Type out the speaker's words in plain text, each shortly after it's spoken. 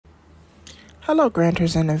Hello,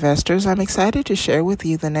 grantors and investors. I'm excited to share with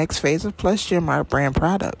you the next phase of Plush Gym Art brand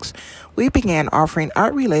products. We began offering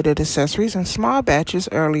art-related accessories in small batches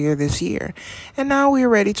earlier this year, and now we are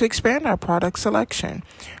ready to expand our product selection.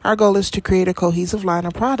 Our goal is to create a cohesive line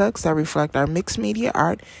of products that reflect our mixed media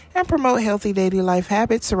art and promote healthy daily life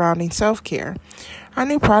habits surrounding self-care. Our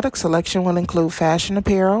new product selection will include fashion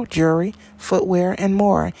apparel, jewelry, footwear, and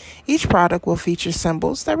more. Each product will feature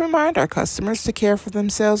symbols that remind our customers to care for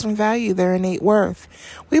themselves and value their innate worth.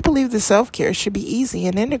 We believe that self-care should be easy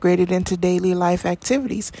and integrated into daily life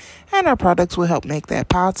activities, and our products will help make that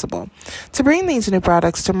possible. To bring these new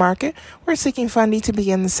products to market, we're seeking funding to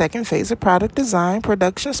begin the second phase of product design,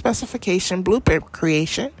 production specification, blueprint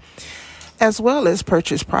creation, as well as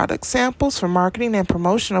purchase product samples for marketing and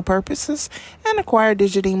promotional purposes, and acquire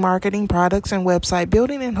digital marketing products and website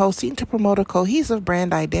building and hosting to promote a cohesive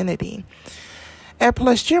brand identity. At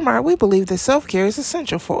Plush Gym Art, we believe that self-care is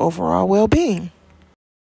essential for overall well-being.